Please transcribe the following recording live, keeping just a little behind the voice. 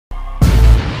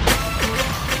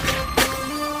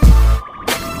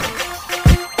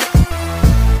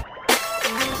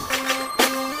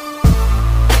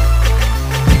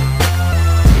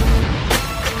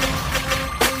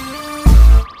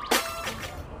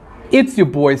It's your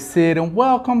boy Sid, and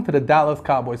welcome to the Dallas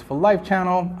Cowboys for Life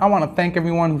channel. I want to thank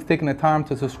everyone who's taken the time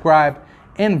to subscribe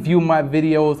and view my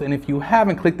videos. And if you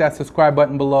haven't clicked that subscribe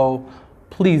button below,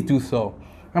 please do so.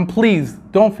 And please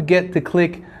don't forget to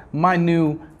click my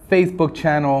new Facebook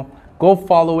channel. Go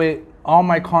follow it. All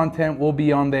my content will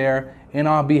be on there, and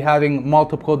I'll be having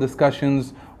multiple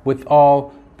discussions with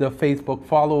all the Facebook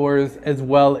followers as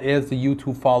well as the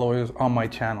YouTube followers on my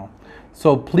channel.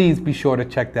 So please be sure to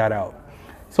check that out.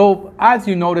 So as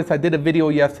you noticed, I did a video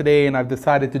yesterday and I've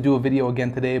decided to do a video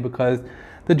again today because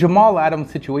the Jamal Adams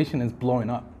situation is blowing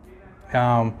up.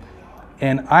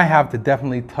 And I have to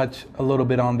definitely touch a little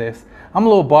bit on this. I'm a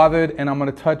little bothered, and I'm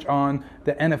going to touch on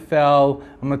the NFL.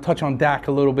 I'm going to touch on Dak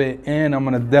a little bit, and I'm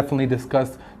going to definitely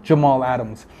discuss Jamal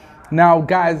Adams. Now,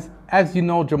 guys, as you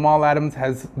know, Jamal Adams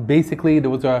has basically, there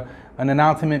was an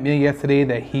announcement made yesterday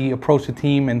that he approached the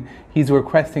team and he's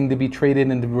requesting to be traded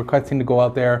and requesting to go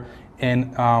out there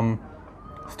and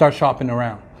start shopping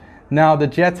around. Now, the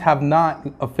Jets have not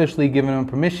officially given him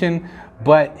permission,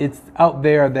 but it's out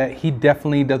there that he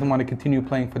definitely doesn't want to continue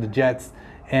playing for the Jets,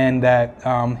 and that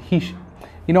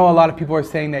a lot of people are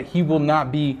saying that he will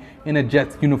not be in a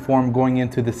Jets uniform going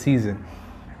into the season.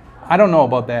 I don't know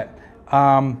about that.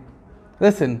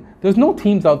 Listen, there's no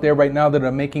teams out there right now that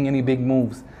are making any big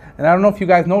moves. And I don't know if you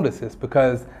guys notice this,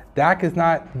 because Dak is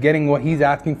not getting what he's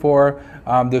asking for.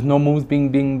 There's no moves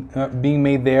being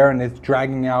made there, and it's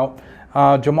dragging out.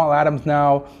 Jamal Adams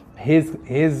now,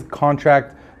 his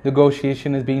contract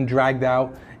negotiation is being dragged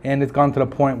out, and it's gone to the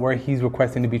point where he's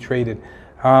requesting to be traded.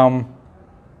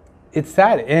 It's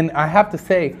sad, and I have to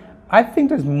say, I think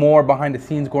there's more behind the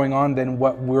scenes going on than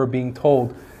what we're being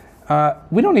told.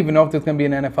 We don't even know if there's going to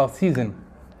be an NFL season.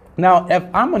 Now, if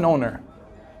I'm an owner,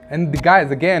 and the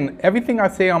guys, again, everything I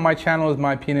say on my channel is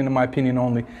my opinion and my opinion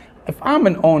only. If I'm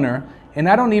an owner and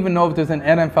I don't even know if there's an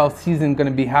NFL season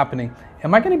going to be happening,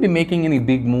 am I going to be making any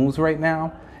big moves right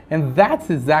now? And that's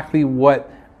exactly what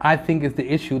I think is the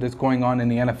issue that's going on in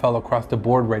the NFL across the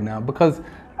board right now, because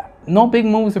no big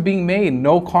moves are being made,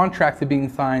 no contracts are being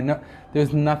signed,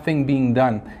 there's nothing being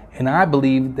done. And I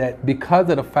believe that because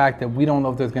of the fact that we don't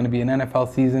know if there's going to be an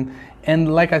NFL season,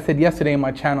 and like I said yesterday in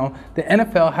my channel, the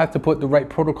NFL has to put the right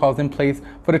protocols in place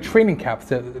for the training camps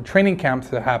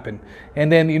to happen.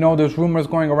 And then, there's rumors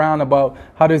going around about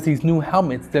how there's these new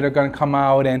helmets that are going to come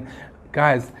out. And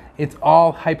guys, it's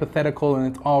all hypothetical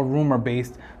and it's all rumor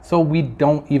based, so we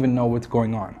don't even know what's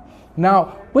going on.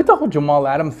 Now, with the whole Jamal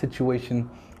Adams situation,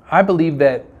 I believe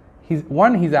that he's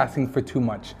asking for too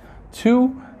much.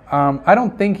 Two, I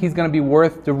don't think he's going to be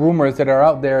worth the rumors that are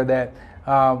out there that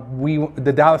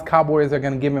the Dallas Cowboys are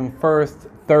going to give him first,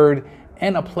 third,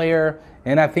 and a player.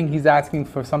 And I think he's asking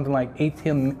for something like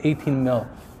 18 mil.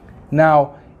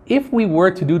 Now, if we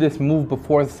were to do this move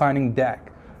before signing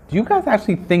Dak, do you guys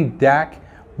actually think Dak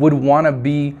would want to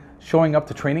be showing up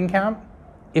to training camp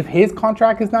if his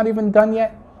contract is not even done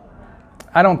yet?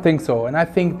 I don't think so. And I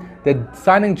think that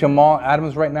signing Jamal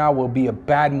Adams right now will be a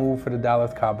bad move for the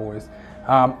Dallas Cowboys.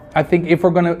 I think if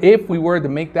we were to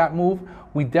make that move,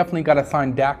 we definitely got to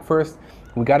sign Dak first.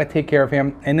 We got to take care of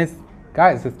him. And it's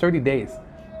 30 days.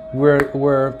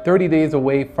 We're 30 days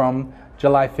away from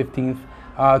July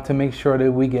 15th to make sure that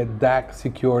we get Dak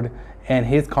secured and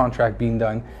his contract being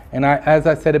done. And as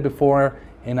I said it before,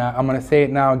 and I'm going to say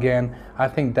it now again, I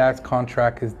think Dak's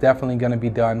contract is definitely going to be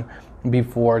done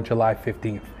before July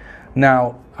 15th.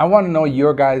 Now, I want to know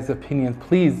your guys' opinion.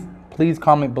 Please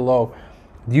comment below.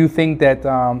 Do you think that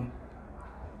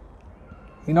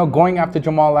going after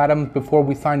Jamal Adams before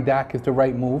we sign Dak is the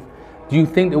right move? Do you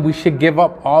think that we should give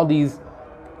up all these,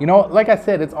 like I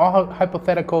said, it's all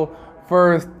hypothetical,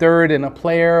 first, third, and a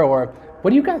player? Or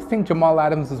what do you guys think Jamal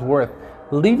Adams is worth?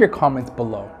 Leave your comments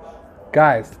below.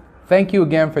 Guys, thank you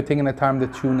again for taking the time to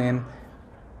tune in.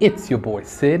 It's your boy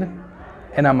Sid,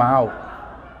 and I'm out.